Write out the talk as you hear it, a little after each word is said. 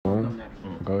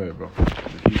Go ahead, bro.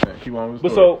 Keep on with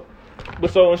the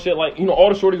But so and shit, like, you know, all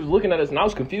the shorties was looking at us, and I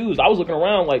was confused. I was looking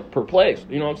around, like, perplexed.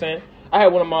 You know what I'm saying? I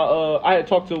had one of my, I had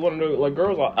talked to one of the, like,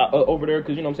 girls over there,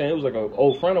 because, you know what I'm saying, it was, like, an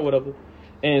old friend or whatever.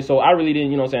 And so I really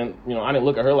didn't, you know what I'm saying, you know, I didn't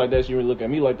look at her like that. She didn't really look at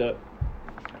me like that.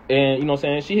 And, you know what I'm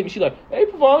saying, she hit me, she like, hey,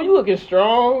 Pavon, you looking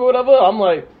strong or whatever. I'm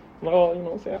like, oh, you know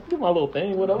what I'm saying, I do my little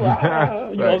thing, whatever.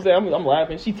 You know what I'm saying, I'm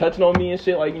laughing. She touching on me and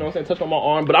shit, like, you know what I'm saying, touching on my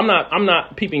arm. But I'm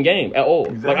not peeping game at all.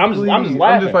 Exactly. Like, I'm just laughing.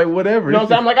 I'm just like, whatever. You know what I'm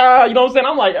saying? I'm like, you know what I'm saying?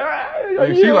 I'm like,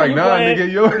 Like, she like, nah, nigga,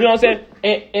 you know what I'm saying?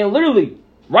 And literally,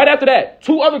 right after that,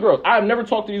 2 other girls, I have never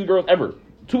talked to these girls ever.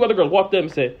 2 other girls walked up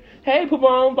and said, hey,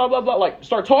 Pavon, blah, blah, blah. Like,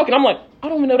 start talking. I'm like, I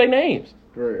don't even know their names.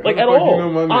 Right. Like, at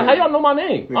all. How y'all know my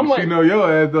name? Nigga, I'm like, she know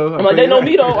your ass, though. I'm like, they know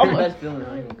me, though. I'm like,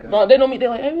 no, they know me. They're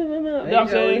like, hey, you know what I'm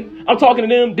saying? I'm talking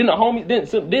to them. Then the homies,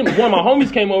 then one of my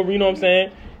homies came over, you know what I'm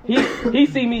saying? He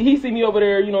see me over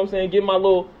there, you know what I'm saying, get my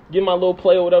little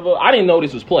play or whatever. I didn't know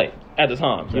this was play at the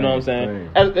time, you know what I'm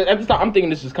saying? At the time, I'm thinking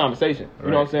this is conversation,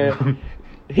 you know what I'm saying?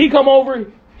 He come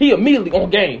over, he immediately on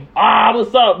game.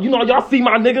 What's up? You know, y'all see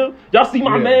my nigga? Y'all see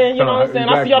my man? You know what I'm saying?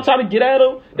 Exactly. I see y'all trying to get at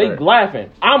him. They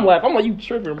laughing. I'm laughing. I'm like, you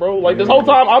tripping, bro? Like, this whole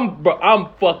time, I'm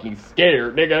fucking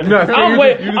scared, nigga. I'm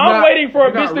waiting for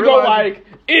a bitch to go like,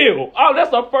 ew.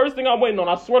 That's the first thing I'm waiting on.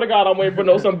 I swear to God, I'm waiting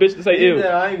for some bitch to say ew.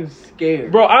 I'm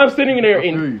scared. Bro, I'm sitting there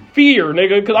in fear,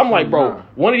 nigga, because I'm like, bro,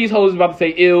 one of these hoes is about to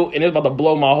say ew, and it's about to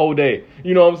blow my whole day.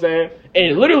 You know what I'm saying?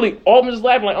 And literally, all of them just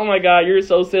laughing like, oh my God, you're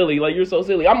so silly. Like, you're so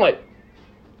silly. I'm like,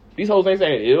 these hoes ain't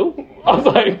saying ew. I was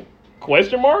like,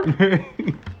 question mark?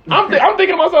 I'm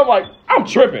thinking to myself, like, I'm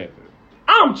tripping,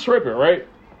 right?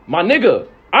 My nigga,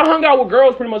 I hung out with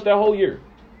girls pretty much that whole year.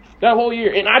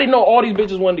 And I didn't know all these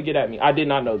bitches wanted to get at me. I did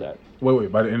not know that.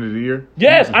 Wait, by the end of the year?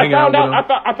 Yes, I found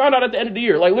out at the end of the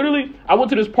year. Like, literally, I went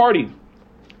to this party.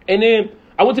 And then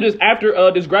I went to this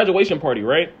after this graduation party,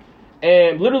 right?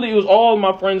 And literally, it was all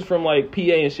my friends from, like, PA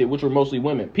and shit, which were mostly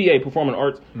women. PA, performing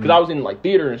arts. Because I was in, like,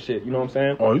 theater and shit. You know what I'm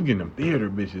saying? Oh, you getting them theater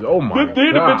bitches. Oh, my God. The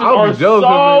theater bitches are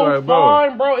so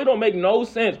fine, bro. It don't make no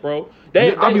sense, bro.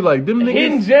 I'll be like, them niggas.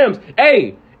 Hidden gems.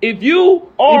 Hey, if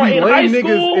you are in high school.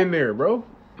 Niggas in there, bro.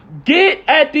 Get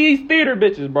at these theater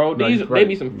bitches, bro. They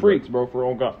be some freaks, bro, for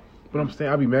own God. But I'm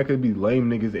saying, I be mad because be lame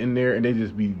niggas in there and they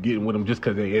just be getting with them just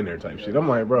because they in there type shit. I'm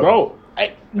like, bro.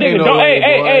 Hey,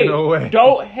 nigga,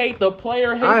 don't hate the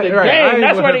player, hate the game.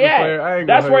 That's where they at.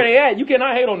 That's where they at. You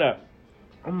cannot hate on that.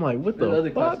 I'm like, what the other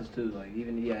fuck? classes too, like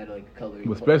even you had like coloring,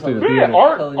 especially the theater.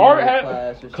 Art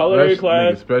had culinary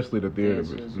class, especially the theater.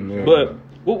 But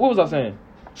what was I saying?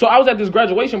 So I was at this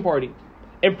graduation party,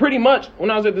 and pretty much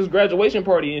when I was at this graduation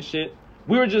party and shit,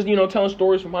 we were just, you know, telling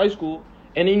stories from high school.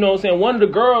 And you know what I'm saying, one of the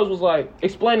girls was like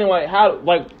explaining like how,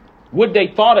 like, what they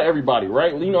thought of everybody,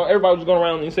 right? You know, everybody was going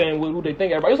around and saying who they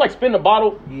think everybody. It was like spin the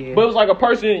bottle, but it was like a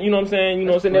person, you know what I'm saying? You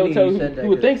know what I'm saying? They would tell you who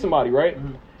would think somebody, right?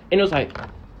 Mm-hmm. And it was like,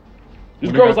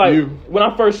 this girl was like, when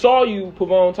I first saw you,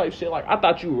 Pavon type shit, like, I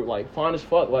thought you were like fine as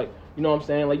fuck, like, you know what I'm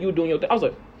saying? Like, you were doing your thing. I was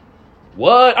like,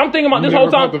 what? I'm thinking about this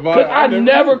whole time because I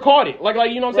never caught it. Like,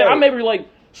 you know what I'm saying? I maybe like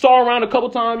saw around a couple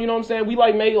times, you know what I'm saying? We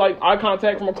like made like eye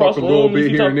contact from across the room. A little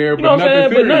bit here and there, you know what I'm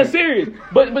saying? But nothing serious.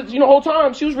 But you know, the whole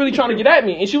time she was really trying to get at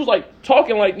me, and she was like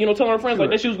talking like, you know, telling her friends like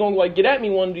that she was gonna like get at me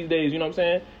one of these days, you know what I'm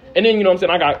saying? And then, you know what I'm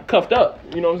saying, I got cuffed up,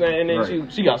 you know what I'm saying? And then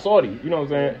she got salty, you know what I'm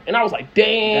saying? And I was like,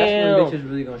 damn. That's when bitches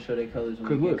really gonna show their colors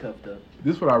when they get cuffed up.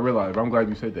 This is what I realized. I'm glad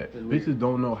you said that. Bitches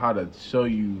don't know how to show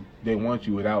you they want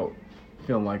you without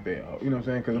feeling like they, you know what I'm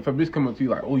saying? Because if a bitch come up to you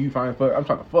like, oh, you fine as fuck, I'm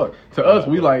trying to fuck. To us,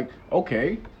 we like,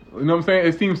 okay. You know what I'm saying?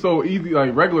 It seems so easy,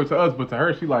 like regular to us, but to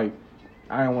her, she like,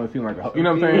 I don't want to seem like a, you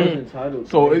know what I'm saying?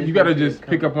 So you gotta just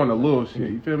pick up on the little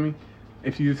shit. You feel me?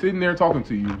 If she's sitting there talking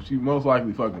to you, she most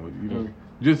likely fucking with you. You know,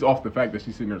 just off the fact that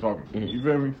she's sitting there talking to you. You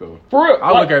feel me? So for real,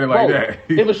 I look at it like that.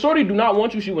 If a shorty do not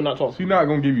want you, she will not talk. She's not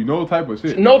gonna give you no type of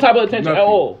shit. No type of attention at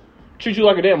all. Treat you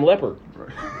like a damn leper.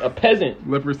 A peasant.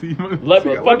 Leprosy.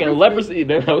 Fucking leprosy. She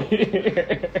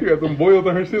got some boils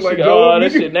on her shit like oh,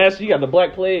 that shit nasty. She got the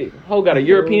black plague. Ho got a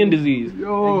European disease.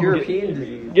 European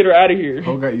disease. Get her out of here.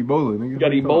 Ho got Ebola, nigga.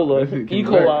 Got Ebola. E.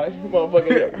 coli.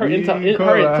 Motherfucker. Her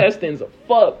intestines are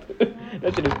fucked.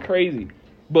 That shit is crazy.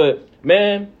 But,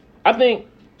 man, I think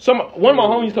one of my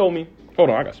homies told me, hold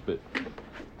on, I got spit.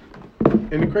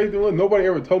 And the crazy thing was, nobody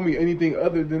ever told me anything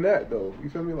other than that, though. You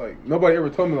feel me? Like, nobody ever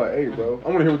told me, like, hey, bro, I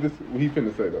want to hear what he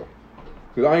finna say, though.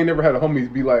 Because I ain't never had a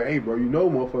homies be like, hey, bro, you know,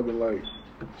 motherfucker, like,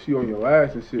 she on your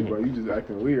ass and shit, bro. You just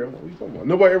acting weird. I'm like, what you talking about?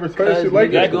 Nobody ever said shit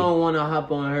like that. Niggas gonna want to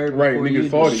hop on her. Right,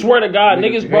 niggas salty. Swear to God,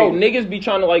 niggas be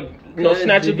trying to, like, you know,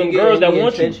 snatch at them girls that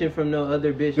want you. Attention from no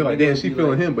other bitch. They're like, damn, she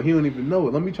feeling him, but he don't even know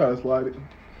it. Let me try to slide it.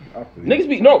 Niggas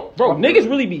be niggas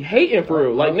really be hating for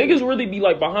real. Like niggas really be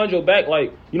like behind your back,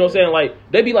 like you know what I'm saying. Like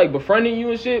they be like befriending you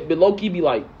and shit, but low key be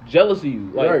like jealous of you.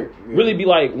 Like really be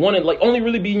like wanting like only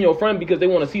really being your friend because they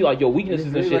want to see like your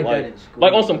weaknesses and shit.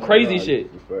 Like on some crazy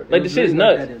shit. Like the shit is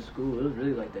nuts. Like that in school. It was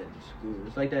really like that in school.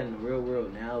 It's like that in the real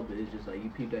world now, but it's just like you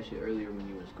peeped that shit earlier when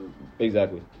you were in school.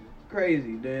 Exactly. Crazy,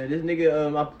 man. This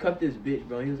nigga, I cuffed this bitch,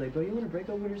 bro. He was like, bro, you want to break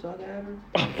up with her so I can have her?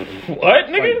 What,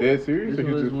 nigga? Like dead serious? This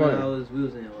was when we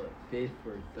was in what, 5th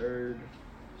or 3rd,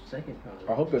 2nd probably.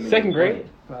 I hope that second grade?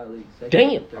 Probably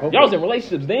second. Damn. Y'all was in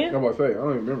relationships then? I'm about to say, I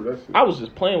don't even remember that shit. I was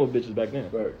just playing with bitches back then.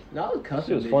 Right. No, I was cussing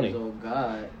Shit was bitches, funny. oh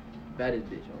God. Baddest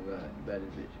bitch, oh God.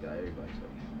 Baddest bitch, got everybody so.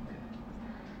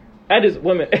 I had this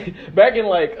woman back in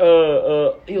like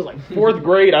he was like 4th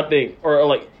grade, I think, or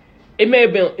like it may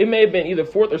have been either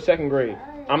 4th or 2nd grade.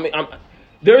 I mean,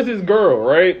 there's this girl,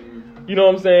 right? You know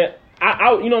what I'm saying?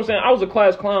 I you know what I'm saying? I was a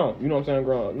class clown. You know what I'm saying?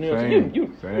 Growing up, you know what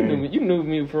I'm saying? You knew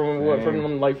me from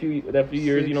them like few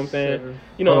years. You know what I'm saying?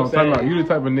 You know what I'm saying? You the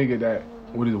type of nigga that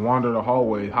would just wander the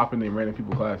hallway, hopping in random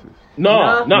people's classes. No,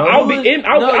 I'll be in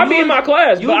my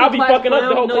class, but I'll be fucking up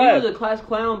the whole class. You was a class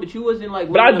clown, but you wasn't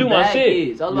like. But I do my shit.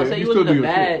 Kids. I was about to say you wasn't the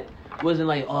bad. Wasn't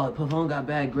like Pavone got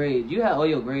bad grades. You had all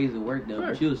your grades at work though,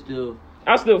 but you was still.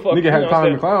 I still fuck. Nigga had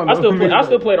time to clown. I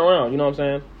still played around. You know what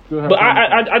I'm saying? But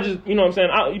I just you know what I'm saying.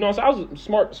 I was a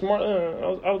smart. I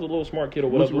was a little smart kid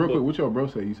or whatever. Real quick, what your bro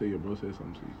say? You say your bro said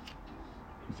something to you.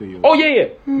 You say your. Oh yeah.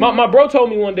 My bro told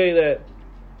me one day that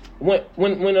when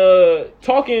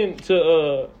talking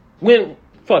to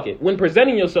when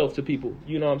presenting yourself to people,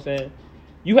 you know what I'm saying,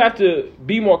 you have to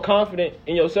be more confident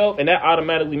in yourself, and that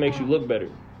automatically makes you look better.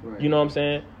 Right. You know what I'm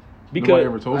saying? Because nobody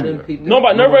ever told me that.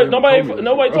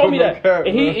 Nobody told me that.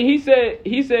 And he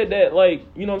said that, like,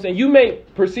 you know what I'm saying, you may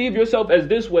perceive yourself as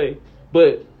this way,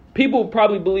 but people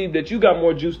probably believe that you got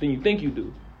more juice than you think you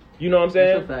do. You know what I'm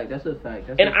saying? That's a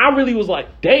fact. And I really was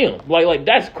like, damn, like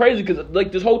that's crazy, because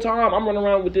like this whole time I'm running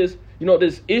around with this, you know,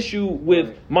 this issue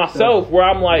with myself where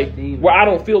I'm like, where I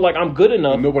don't feel like I'm good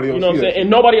enough. Nobody else, you know what I'm saying? And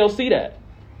nobody else see that.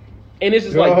 And it's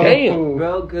just like, damn.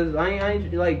 Bro, because I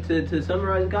ain't like, to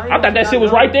summarize, guys. I thought that shit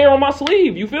was right there on my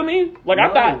sleeve. You feel me? Like,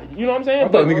 I thought, you know what I'm saying? I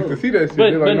thought niggas to see that shit.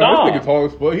 They're like, nah, this nigga tall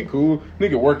as fuck, he cool.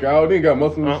 Nigga work out, nigga got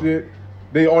muscle and shit.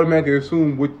 They automatically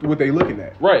assume what they looking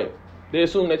at. Right. They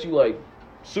assume that you, like,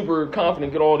 super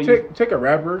confident, get all these. Check a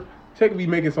rapper. Check be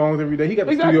making songs every day. He got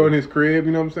the studio in his crib,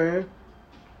 you know what I'm saying?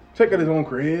 Check out his own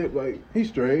crib. Like, he's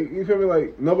straight. You feel me?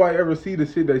 Like, nobody ever see the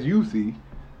shit that you see.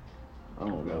 I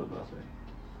don't know about that.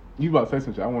 You about to say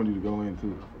some shit. I wanted you to go in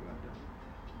too.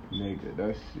 Nigga,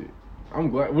 that shit. I'm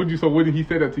glad. When did he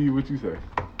say that to you? What you say?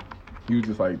 You was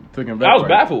just like took him back. I was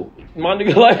baffled, my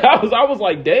nigga. Like I was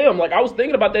like, damn. Like I was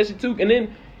thinking about that shit too, and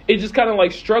then it just kind of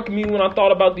like struck me when I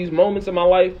thought about these moments in my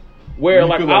life where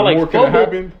like I like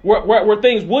fumbled, where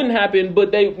things wouldn't happen,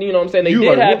 but they, you know what I'm saying, they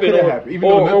did happen,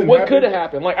 or what could have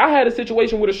happened. Like I had a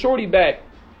situation with a shorty back.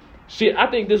 Shit, I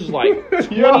think this was like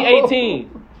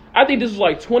 2018. I think this was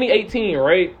like 2018,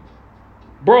 right?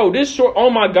 Bro, oh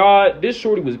my God, this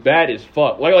shorty was bad as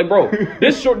fuck. Like, bro,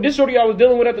 this shorty I was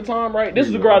dealing with at the time, right? This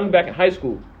is the girl I knew back in high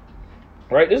school,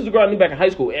 right? This is the girl I knew back in high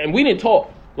school, and we didn't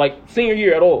talk like senior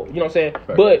year at all. You know what I'm saying?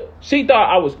 Right. But she thought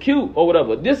I was cute or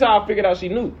whatever. This is how I figured out she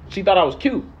knew. She thought I was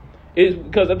cute, is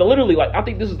because at the literally, like, I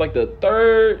think this is like the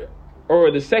 3rd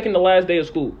or the 2nd to last day of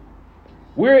school.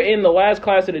 We're in the last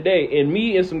class of the day, and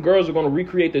me and some girls are going to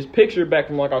recreate this picture back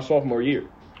from like our sophomore year.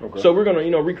 Okay. So we're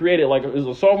gonna, recreate it like it's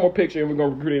a sophomore picture, and we're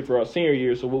gonna recreate it for our senior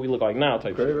year, so what we look like now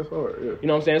type shit. That's hard, yeah. You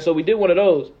know what I'm saying? So we did one of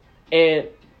those, and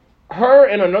her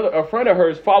and a friend of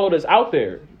hers followed us out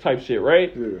there type shit,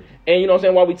 right? Yeah. And you know what I'm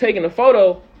saying? While we taking the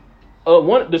photo,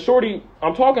 the shorty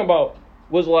I'm talking about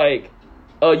was like,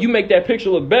 "You make that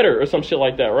picture look better" or some shit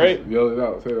like that, right? Just yelled it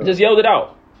out. Say that. Just yelled it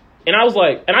out, and I was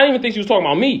like, and I didn't even think she was talking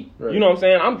about me. Right. You know what I'm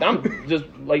saying? I'm just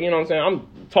like, you know what I'm saying?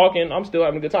 I'm talking. I'm still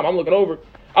having a good time. I look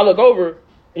over.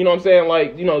 You know what I'm saying?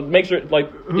 Like, make sure, like,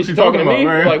 is she talking to me?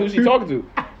 Right? Like, who's she talking to?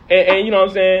 And you know what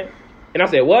I'm saying? And I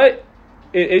said, what?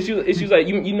 And she was like,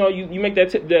 you make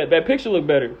that picture look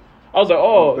better. I was like,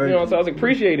 oh, you know what I'm saying? I was like,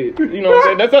 appreciate it. You know what I'm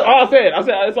saying? That's all I said.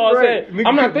 That's all I said.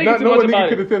 I'm not thinking too much about it. Nigga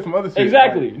could have said some other shit.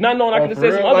 Exactly. Not knowing I could have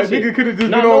said some other shit. Nigga could have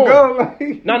just been on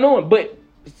go. Not knowing. But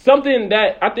something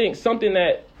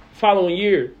that following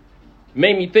year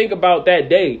made me think about that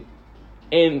day.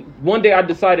 And one day I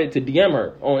decided to DM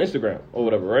her on Instagram or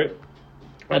whatever, right?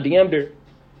 I DM'd her,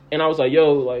 and I was like,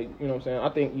 yo, like, you know what I'm saying? I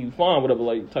think you fine, whatever,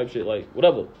 like, type shit, like,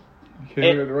 whatever. You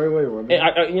came in the right way, and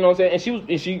I, you know what I'm saying?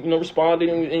 And she responded,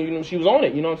 and she was on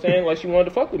it, you know what I'm saying? Like, she wanted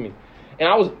to fuck with me. And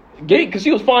I was gay because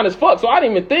she was fine as fuck. So I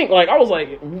didn't even think. Like, I was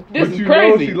like, this is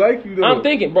crazy. Know she like you, though. I'm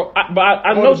thinking, bro.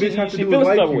 I know she feeling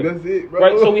like stuff you. with That's it, bro.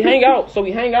 Right? So we hang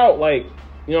out, like,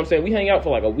 you know what I'm saying? We hang out for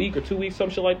like a week or 2 weeks, some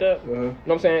shit like that. You know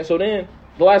what I'm saying? So then,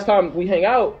 the last time we hang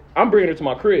out, I'm bringing her to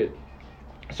my crib.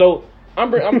 So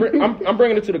I'm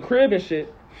bringing her to the crib and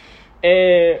shit.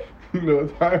 And you know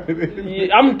what time it is.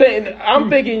 Yeah, I'm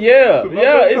thinking,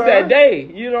 it's that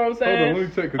day. You know what I'm saying? Hold on,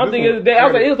 let me check, I'm thinking it's that day. I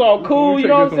was like, it's all cool. You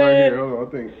know what I'm saying?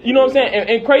 Right you know what I'm saying?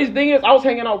 And crazy thing is, I was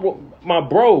hanging out with my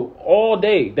bro all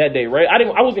day that day, right?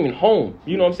 I wasn't even home.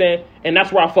 You know what I'm saying? And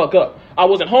that's where I fuck up. I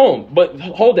wasn't home. But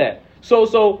hold that. So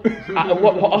hold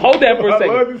that for a second.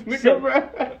 I love this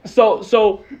nigga,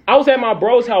 so I was at my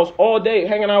bro's house all day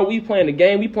hanging out. We playing the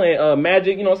game. We playing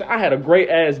Magic. You know what I'm saying? I had a great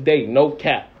ass day. No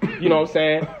cap. You know what I'm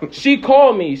saying? She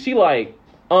called me. She like,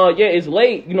 yeah, it's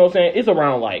late. You know what I'm saying? It's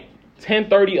around like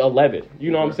 10:30, 11. You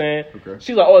know what I'm saying? Okay.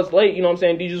 She's like, oh, it's late. You know what I'm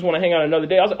saying? Do you just want to hang out another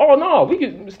day? I was like, oh, no. We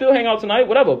can still hang out tonight.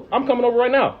 Whatever. I'm coming over right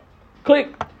now.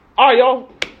 Click. All right, y'all.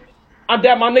 I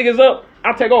dap my niggas up.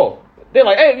 I take off. They're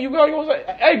like, hey, you go, you know what I'm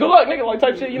saying? Hey, good luck, nigga, like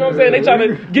type shit, you know what I'm saying? They trying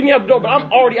to get me out the door, but I'm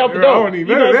already out the door. I don't need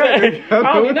none of that.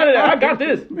 I don't need none of that. I got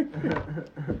this.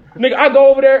 Nigga, I go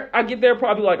over there, I get there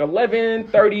probably like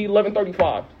 11:30,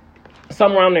 11:35.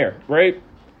 Something around there, right?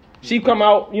 She come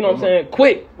out, you know what I'm saying,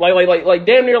 quick. Like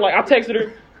damn near, like I texted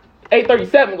her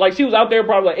 8:37, like she was out there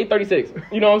probably like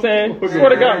 8:36. You know what I'm saying? Swear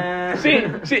to God.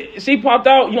 She popped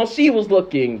out, you know, she was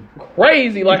looking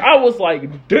crazy. Like I was like,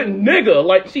 nigga,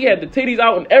 like she had the titties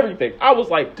out and everything. I was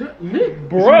like,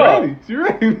 bruh. She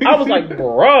ready. I was like,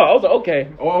 bruh. I was like, okay.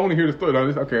 Oh, I want to hear the story.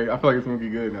 Okay, I feel like it's gonna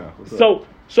get good now.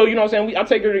 So you know what I'm saying? I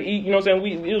take her to eat, you know what I'm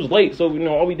saying? It was late, so you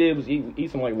know, all we did was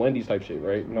eat some like Wendy's type shit,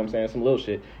 right? You know what I'm saying? Some little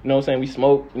shit. You know what I'm saying? We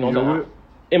smoked, you know what I'm saying?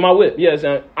 In my whip, yes,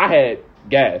 and I had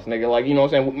gas, nigga. Like, you know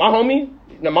what I'm saying? My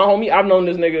homie, I've known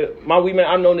this nigga, my weed man,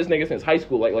 I've known this nigga since high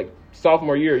school, like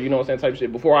sophomore year, you know what I'm saying, type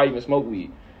shit, before I even smoked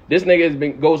weed. This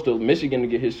nigga goes to Michigan to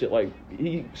get his shit, like,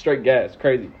 he straight gas,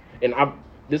 crazy. And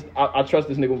I trust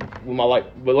this nigga with my life.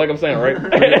 But like I'm saying, right?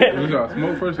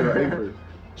 Smoke first or ate first?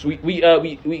 So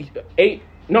we ate.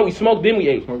 No, we smoked, then we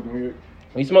ate.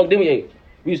 We smoked, then we ate.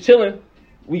 We was chilling.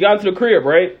 We got into the crib,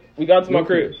 right? We got to my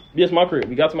crib. Yes, my crib.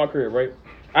 We got to my crib, right?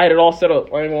 I had it all set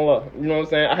up. I ain't gonna lie. You know what I'm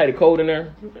saying? I had it cold in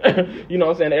there. You know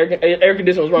what I'm saying? The air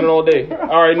conditioner was running all day. I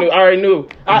already knew.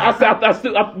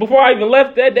 Before I even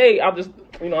left that day, I just,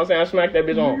 you know what I'm saying? I smacked that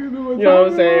bitch on. You know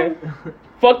what I'm saying?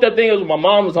 Fucked up thing was my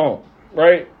mom was home,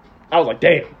 right? I was like,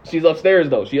 damn. She's upstairs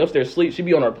though. She upstairs sleep. She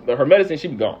be on her medicine. She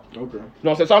be gone. Okay. You know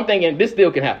what I'm saying? So I'm thinking this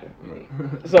still can happen.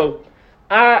 Right. So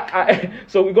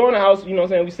so we go in the house. You know what I'm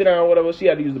saying? We sit down or whatever. She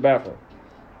had to use the bathroom.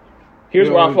 Here's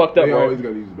where I fucked up, they right? always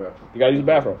gotta use the bathroom. You gotta use the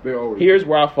bathroom. They always. Here's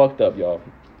where I fucked up, y'all.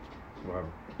 Wow.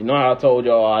 You know how I told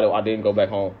y'all I didn't go back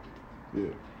home? Yeah.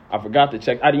 I forgot to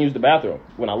check. I didn't use the bathroom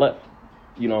when I left.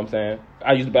 You know what I'm saying?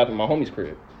 I used the bathroom in my homie's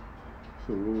crib.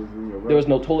 So what was in your bathroom? There was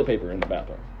no toilet paper in the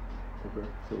bathroom. Okay.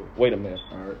 So wait a minute.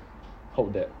 All right.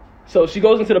 Hold that. So she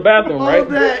goes into the bathroom, right?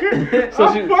 Hold that.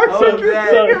 So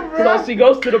she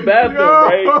goes to the bathroom,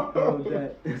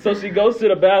 right? So she goes to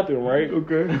the bathroom, right?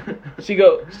 Okay. You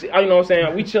know what I'm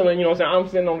saying? We chilling, you know what I'm saying? I'm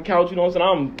sitting on the couch, you know what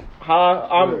I'm saying? I'm high,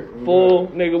 I'm full,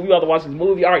 nigga. We about to watch this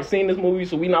movie. All right, seen this movie,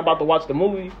 so we not about to watch the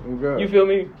movie. Okay. You feel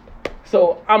me?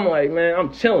 So I'm like, man,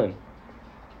 I'm chilling.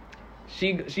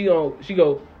 She go,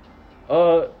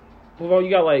 well, you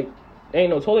got like, ain't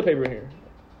no toilet paper in here.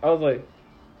 I was like,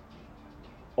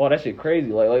 oh, that shit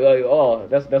crazy. Like, oh,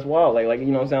 that's wild. Like, you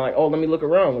know what I'm saying? Like, oh, let me look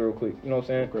around real quick. You know what I'm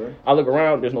saying? Okay. I look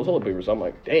around, there's no toilet paper, so I'm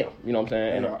like, damn. You know what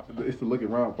I'm saying? And it's the looking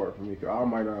around part for me, because I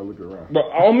might not look around. But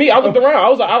on me, I looked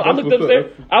around. I looked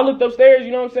upstairs. I looked upstairs,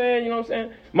 you know what I'm saying? You know what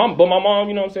I'm saying? But my mom,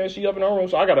 you know what I'm saying? She up in her room,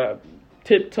 so I gotta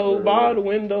tiptoe by the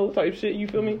window type shit, you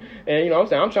feel me? And you know what I'm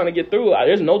saying? I'm trying to get through.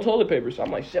 There's no toilet paper, so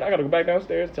I'm like, shit, I gotta go back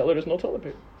downstairs and tell her there's no toilet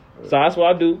paper. So that's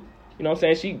what I do. You know what I'm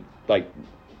saying? She, like,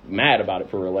 mad about it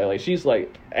for real. Like she's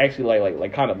like actually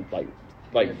like kind of like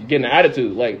getting an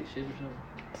attitude, like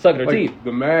sucking her teeth.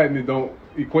 The madness don't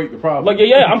equate the problem. Like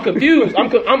yeah, I'm confused.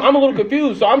 I'm a little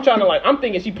confused. So I'm trying to I'm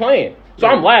thinking she playing. So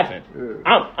I'm laughing.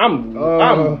 Yeah.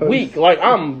 I'm weak. Like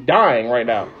I'm dying right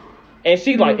now. And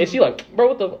she like bro,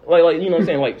 what the like you know what I'm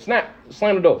saying? Like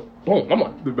slam the door. Boom. I'm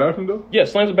like the bathroom door? Yeah,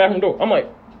 slams the bathroom door. I'm like.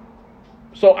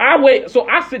 So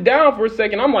I sit down for a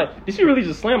second. I'm like, did she really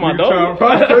just slam my door?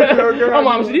 I'm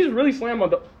like, did she just really slam my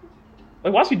door?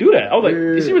 Like, why'd she do that? I was like,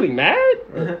 is she really mad?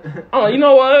 I'm like, you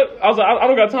know what? I was like, I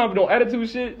don't got time for no attitude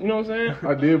shit. You know what I'm saying?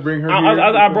 I did bring her here.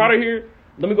 I brought her here.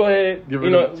 Let me go ahead. Give her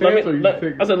I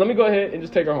said, let me go ahead and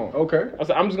just take her home. Okay. I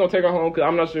said, I'm just gonna take her home because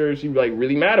I'm not sure if she's like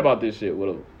really mad about this shit.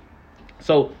 Whatever.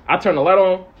 So I turn the light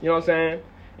on. You know what I'm saying?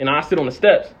 And I sit on the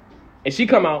steps. And she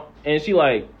come out and she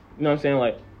like, you know what I'm saying,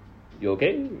 like, you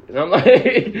okay? And I'm like,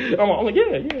 I'm like,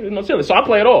 yeah, no chilling. So I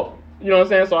play it off. You know what I'm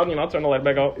saying? So I turn the light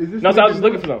back off. No, so I was just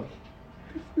looking for something.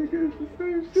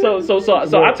 So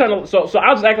I turn so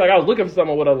I just act like I was looking for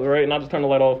something or whatever, right? And I just turn the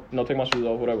light off, take my shoes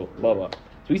off, whatever, blah blah.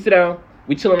 So we sit down,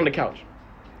 we chilling on the couch. You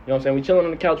know what I'm saying? We chilling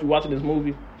on the couch, we watching this movie.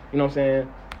 You know what I'm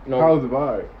saying? How's the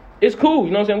vibe? It's cool.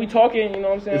 You know what I'm saying? We talking. You know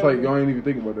what I'm saying? It's like y'all ain't even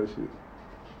thinking about that shit.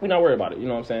 We not worried about it. You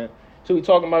know what I'm saying? So we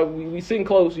talking about we sitting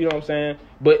close. You know what I'm saying?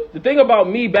 But the thing about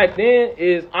me back then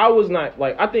is I was not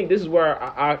like, I think this is where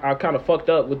I kind of fucked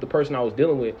up with the person I was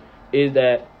dealing with, is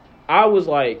that I was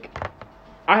like,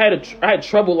 I had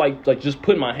trouble like just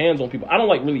putting my hands on people. I don't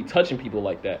like really touching people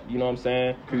like that. You know what I'm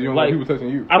saying? Because you don't like people touching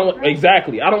you. I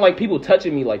don't like people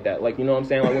touching me like that. Like, you know what I'm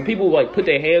saying? Like when people like put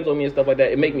their hands on me and stuff like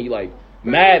that, it make me like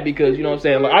mad because, you know what I'm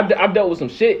saying? Like I've dealt with some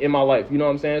shit in my life. You know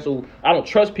what I'm saying? So I don't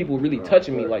trust people really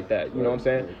touching me like that. You know what I'm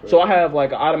saying? So I have like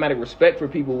an automatic respect for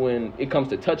people when it comes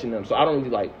to touching them. So I don't really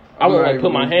like. I won't like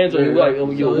put my hands on you like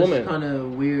you're a woman. It's kind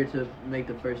of weird to make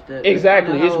the first step.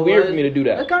 Exactly, it's weird for me to do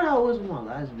that. That's kind of how it was with my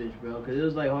last bitch, bro. Because it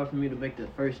was like hard for me to make the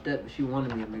first step, but she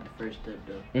wanted me to make the first step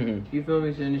though. Mm-hmm. You feel me?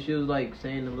 And she was like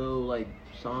saying the little like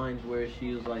signs where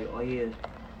she was like, "Oh yeah,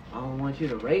 I don't want you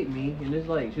to rape me," and it's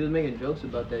like she was making jokes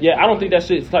about that. Yeah, I don't think that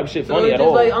shit type of shit funny at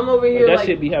all. Like I'm over here, that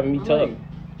shit be having me tough. Like,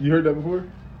 you heard that before?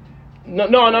 No.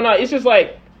 It's just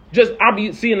like. Just I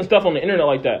be seeing the stuff on the internet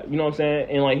like that, you know what I'm saying,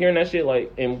 and like hearing that shit,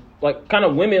 like and like kind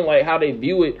of women like how they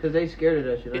view it, because they scared of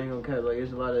that shit. I ain't gonna cut. Like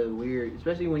there's a lot of weird,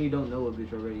 especially when you don't know a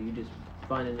bitch already. You just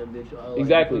finding a bitch. Oh, like,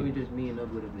 exactly. You just meeting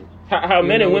up with a bitch. How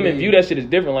men and women view that shit is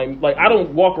different. Like I don't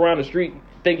walk around the street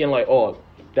thinking like, oh,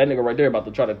 that nigga right there about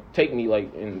to try to take me like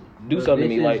and do something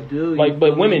to me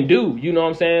but women do, you know what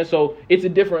I'm saying? So it's a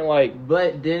different like.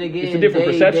 But then again, it's a different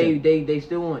perception. They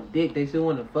still want dick. They still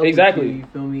want to fuck exactly. with you. You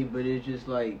feel me? But it's just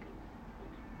like.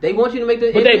 They want you to make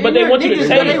the. But they want you to taste.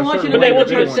 They want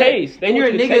you to taste. And you're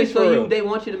a nigga, so they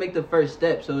want you to make the first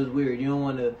step. So it's weird. You don't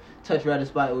want to touch her at a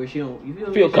spot where she don't.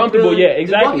 You feel comfortable. Yeah,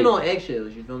 exactly. Walking on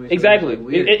eggshells. You feel me? Exactly. So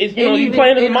it's, it's you know you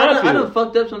playing in the minefield. I done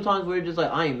fucked up sometimes where it's just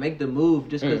like I ain't make the move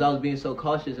just because I was being so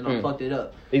cautious and I fucked it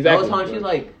up. Exactly. All the time she's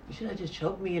like, you should have just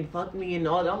choked me and fucked me and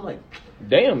all that. I'm like,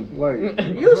 damn. Like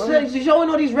you said you showing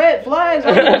all these red flags. I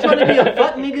wasn't trying to be a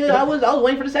fuck nigga. I was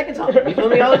waiting for the second time. You feel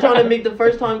me? I was trying to make the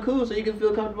first time cool so you can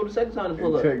feel comfortable the second time to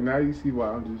pull up. Check, now you see why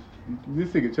I'm just this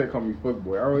nigga Check call me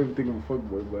fuckboy. I don't even think I'm a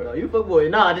fuckboy, but no, you fuckboy.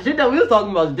 Nah, the shit that we was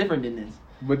talking about is different than this.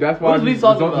 But that's why I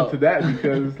resulted to that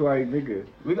because it's like nigga.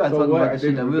 We gotta talk about the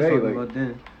shit that we was talking about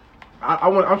then.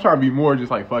 I'm trying to be more just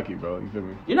like fuck it, bro. You feel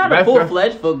me? You're not a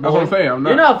full-fledged fuckboy. That's what I'm saying. I'm not.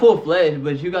 You're not full-fledged,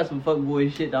 but you got some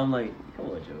fuckboy shit that I'm like, come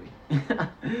on, Joey.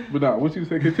 But nah, what you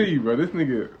say? Continue, bro. This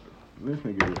nigga.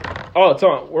 Oh,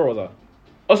 Tom, where was I?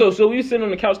 Oh, so we sitting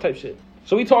on the couch type shit.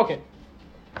 So we talking,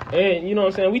 and you know what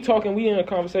I'm saying? We talking, we in a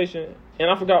conversation, and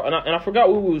I forgot, and I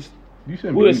forgot what we was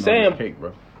saying, cake,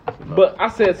 bro. But I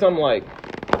said something like,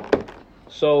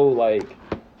 so like.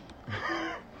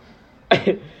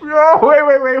 Yo,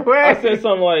 wait. I said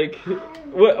something like,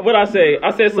 what I say?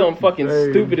 I said something fucking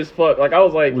stupid as fuck. Like I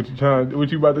was like, what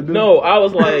you about to do? No, I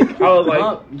was like, you trying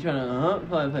to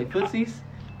play footsies?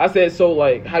 I said, so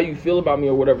like, how you feel about me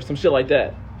or whatever, some shit like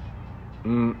that.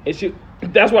 And shit,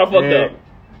 that's why I fucked up.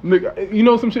 Nigga, you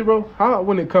know some shit, bro? How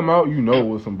when it come out, you know it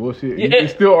was some bullshit. Yeah, it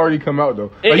still already come out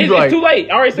though. Like, it's too late.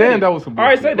 I already said damn, it. that was some bullshit.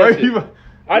 I already said that shit.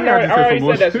 I already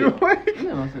said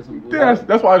that shit.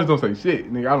 That's why I just don't say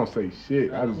shit, nigga. I don't say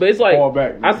shit. I just but it's like, fall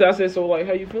back. I said, so like,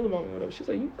 how you feel about me or whatever? She's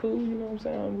like, you cool, you know what I'm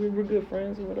saying? We're good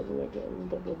friends or whatever, like that,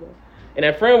 blah, blah, blah. And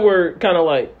that friend word kind of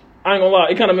like, I ain't gonna lie,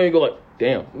 it kind of made me go like,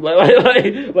 damn.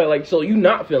 Like, so you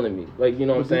not feeling me. Like, you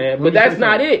know what I'm saying? But that's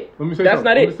not it. Let me say that's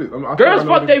not it. Girls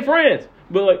fuck their friends.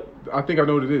 But like, I think I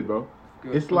know what it is, bro.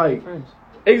 It's like,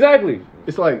 exactly.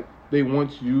 It's like they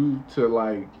want you to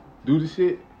like do the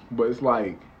shit, but it's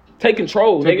like take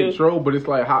control, but it's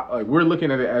like how like we're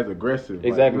looking at it as aggressive.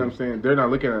 Exactly. Like, you know what I'm saying? They're not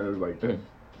looking at it as like.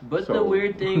 But the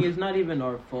weird thing is not even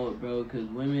our fault, bro. Because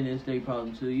women is their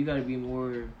problem too. You gotta be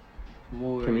more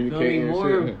communicating,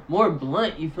 more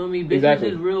blunt. You feel me? Bitches exactly.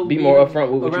 is real. Be more upfront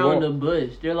with what you want. Around the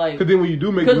bush, they're like. Because then when you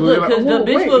do make, because look, because the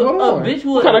bitch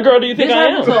will. What kind of girl do you think I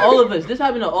am? This happened to all of us. This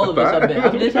happened to all of us. I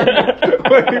bet. This happened.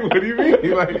 Wait, what do you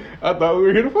mean? Like I thought we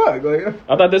were here to fuck. Like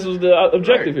I thought this was the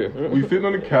objective here. We sitting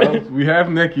on the couch. We half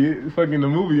naked. Fucking the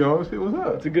movie on. Shit, what's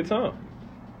up? It's a good time.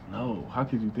 No, how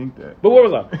could you think that? But where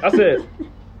was I?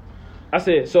 I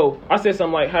said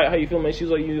something like, how you feel, man? She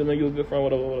was like, you a good friend,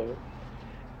 whatever.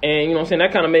 And you know what I'm saying?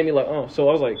 That kind of made me like, oh. So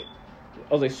I was like,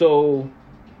 so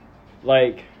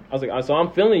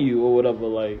I'm feeling you or whatever.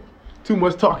 Like, too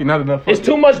much talking, not enough. It's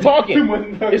too much talking.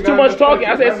 It's too much talking.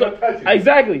 I said, so, touching.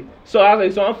 exactly. So I was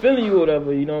like, so I'm feeling you,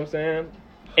 whatever. You know what I'm saying?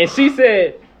 And she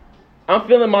said, I'm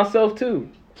feeling myself too.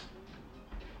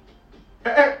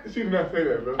 She did not say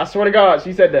that, bro. I swear to God,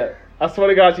 she said that. I swear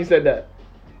to God, she said that.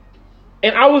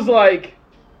 And I was like,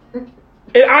 and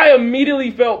I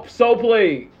immediately felt so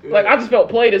played. Like, I just felt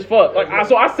played as fuck. Like,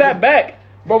 so I sat back.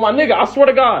 Bro, my nigga, I swear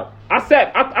to God. I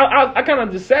kind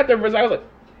of just sat there for a second. I was like,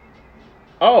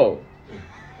 oh,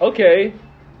 okay.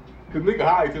 Cause nigga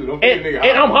high too. Don't forget nigga high.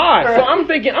 And I'm high. So I'm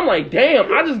thinking, I'm like,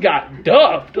 damn, I just got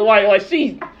duffed. Like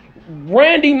she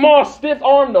Randy Moss stiff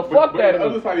armed the fuck out of me.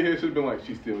 The other side of here should have been like,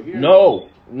 she's still here. No,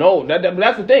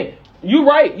 that's the thing. You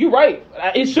right.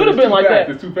 It should have been like that.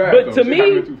 It's too fast. But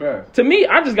though. to me,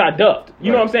 I just got duffed.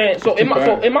 You know what I'm saying? So in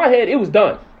my head, it was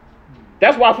done.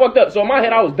 That's why I fucked up. So in my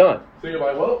head, I was done. So you're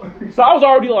like, well. So I was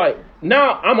already like,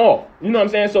 now I'm off. You know what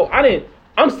I'm saying? So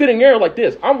I'm sitting there like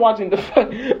this. I'm watching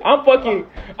I'm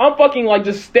fucking like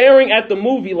just staring at the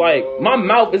movie. Like my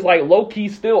mouth is like low key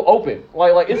still open.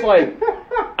 Like it's like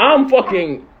I'm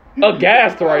fucking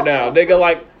aghast right now, nigga.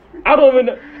 Like I don't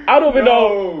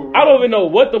even know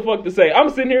what the fuck to say. I'm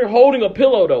sitting here holding a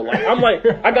pillow though. Like I'm like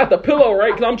I got the pillow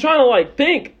right because I'm trying to like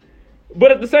think,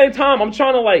 but at the same time I'm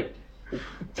trying to like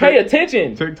pay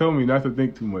attention. Tech told me not to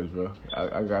think too much, bro.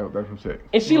 I got that from Tech.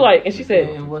 And she said,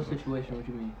 in what situation? What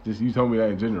you mean? Just you told me that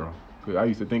in general. Cause I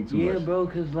used to think too much. Yeah, bro.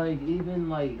 Cause like even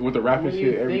like with the rapping when shit,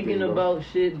 you're everything, thinking bro. about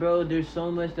shit, bro. There's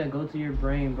so much that go to your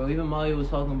brain, bro. Even Molly was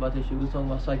talking about this shit. We was talking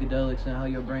about psychedelics and how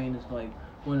your brain is like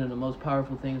one of the most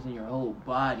powerful things in your whole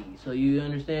body. So you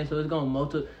understand? So it's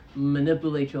gonna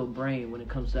manipulate your brain when it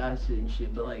comes to acid and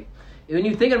shit. But like when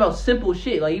you're thinking about simple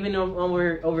shit, like even though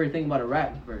we're over here thinking about a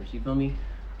rap verse, you feel me?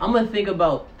 I'm gonna think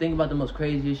about the most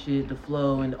craziest shit, the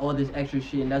flow and all this extra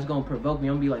shit, and that's gonna provoke me.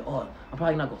 I'm gonna be like, oh, I'm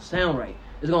probably not gonna sound right.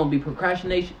 It's gonna be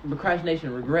procrastination,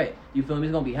 regret. You feel me?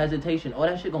 It's gonna be hesitation. All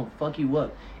that shit gonna fuck you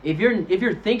up. If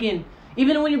you're thinking,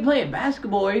 even when you're playing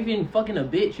basketball or even fucking a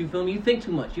bitch, you feel me? You think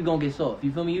too much, you gonna get soft.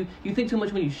 You feel me? You think too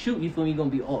much when you shoot, you feel me? You gonna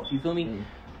be off. You feel me?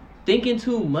 Thinking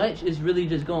too much is really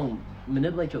just gonna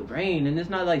manipulate your brain, and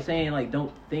it's not like saying like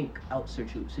don't think out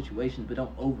situations, but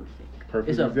don't overthink.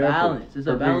 It's a balance. It's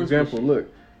a balance. Example. Look,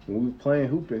 when we was playing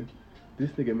hooping, this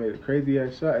nigga made a crazy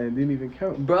ass shot and didn't even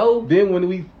count, bro. Then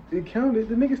when it counted,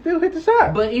 the nigga still hit the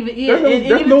shot. But even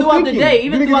throughout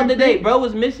the day, bro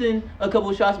was missing a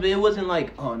couple shots, but it wasn't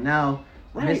like, oh now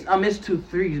I missed 2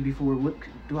 threes before. What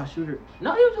do I shoot her?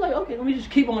 No, he was just like, okay, let me just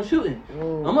keep on shooting.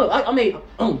 I made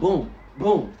boom.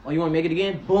 Oh, you want to make it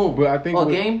again? Boom. But I think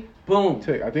game. Boom.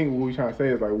 I think what we're trying to say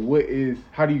is like,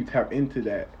 how do you tap into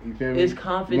that? You feel me? It's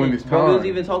confidence. When it's time. Bro, we was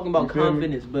even talking about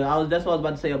confidence, but that's what I was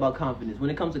about to say about confidence. When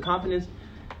it comes to confidence,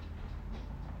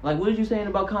 like, what are you saying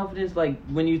about confidence? Like,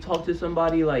 when you talk to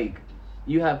somebody, like,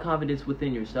 you have confidence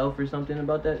within yourself or something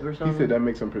about that or something? He said that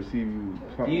makes them perceive you.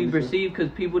 Do you perceive?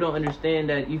 Because people don't understand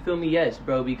that. You feel me? Yes,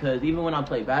 bro. Because even when I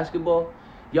play basketball,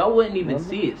 y'all wouldn't even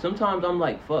see it. Sometimes I'm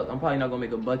like, fuck, I'm probably not going to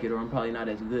make a bucket or I'm probably not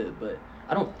as good, but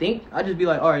I don't think. I just be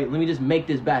like, all right, let me just make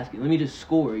this basket. Let me just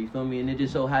score, you feel me? And it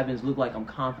just so happens look like I'm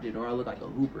confident or I look like a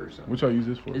hooper or something. What y'all use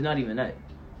this for? It's not even that.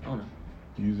 I don't know.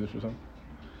 You use this for something?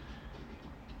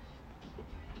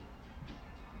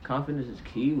 Confidence is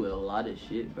key with a lot of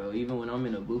shit, bro. Even when I'm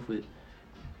in a booth with...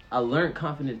 I learned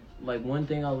confidence. Like, one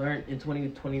thing I learned in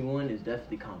 2021 is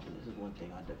definitely confidence. Is one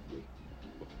thing I definitely...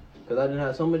 Because I didn't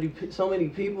have so many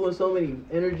people and so many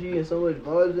energy and so much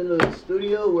vibes in the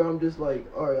studio where I'm just like,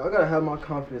 all right, I got to have my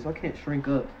confidence. I can't shrink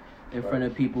up in front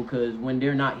of people because when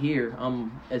they're not here,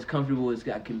 I'm as comfortable as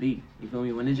I can be. You feel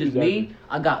me? When it's just me,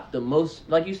 I got the most,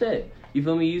 like you said. You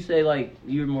feel me? You say, like,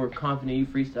 you're more confident, you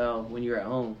freestyle when you're at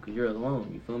home because you're alone.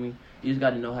 You feel me? You just got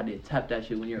to know how to tap that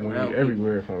shit when you're around people.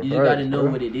 Everywhere. You just got to know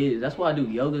what it is. That's why I do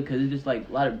yoga because it's just like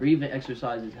a lot of breathing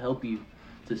exercises help you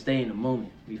to stay in the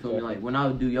moment. You feel me? Like when I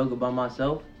would do yoga by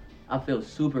myself, I feel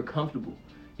super comfortable.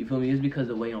 You feel me? It's because of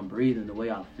the way I'm breathing, the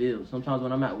way I feel. Sometimes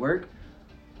when I'm at work,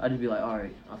 I just be like, all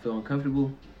right, I feel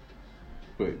uncomfortable.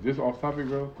 But just off topic,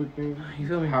 bro, quick thing. You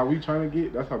feel me? How we trying to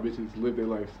get, that's how bitches live their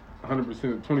life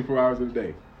 100%, 24 hours of the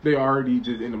day. They already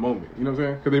just in the moment. You know what I'm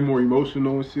saying? Because they more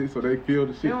emotional and shit, so they feel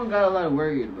the shit. They don't got a lot of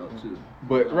worry about, too.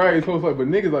 But, right, so it's like, but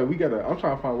niggas, like, I'm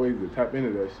trying to find ways to tap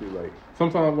into that shit. Like,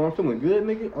 sometimes when I'm feeling good,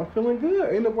 nigga, I'm feeling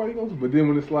good. Ain't nobody gonna, but then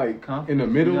when it's like, in the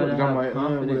middle, I'm like,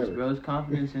 confidence, bro. It's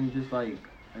confidence in just like,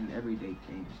 in everyday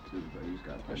things, too, bro. You just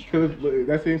gotta Because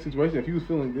that same situation, if you was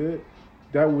feeling good,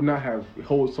 that would not have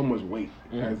hold so much weight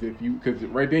as if you, because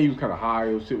right then you was kind of high,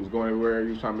 your shit was going everywhere,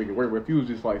 you was trying to make it work. But if you was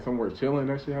just like somewhere chilling,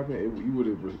 that shit happened, you would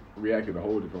have reacted a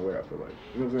whole different way. I feel like,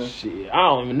 you know what I'm saying? Shit, I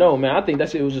don't even know, man. I think that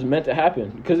shit was just meant to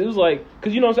happen because it was like,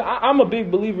 because you know what I'm saying. I'm a big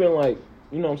believer in like,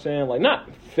 you know what I'm saying, like not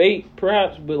fate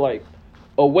perhaps, but like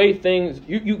a way things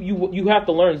you have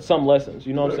to learn some lessons.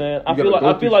 You know what I'm saying? I feel like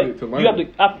you have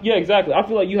to. Yeah, exactly. I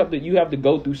feel like you have to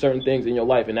go through certain things in your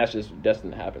life, and that's just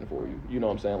destined to happen for you. You know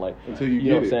what I'm saying? Like until you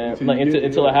know what I'm saying?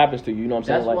 Until it happens to you. You know what I'm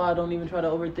saying? That's why I don't even try to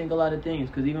overthink a lot of things.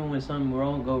 Because even when something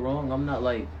go wrong, I'm not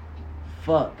like,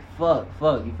 fuck.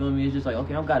 You feel me? It's just like,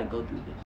 okay, I've got to go through this.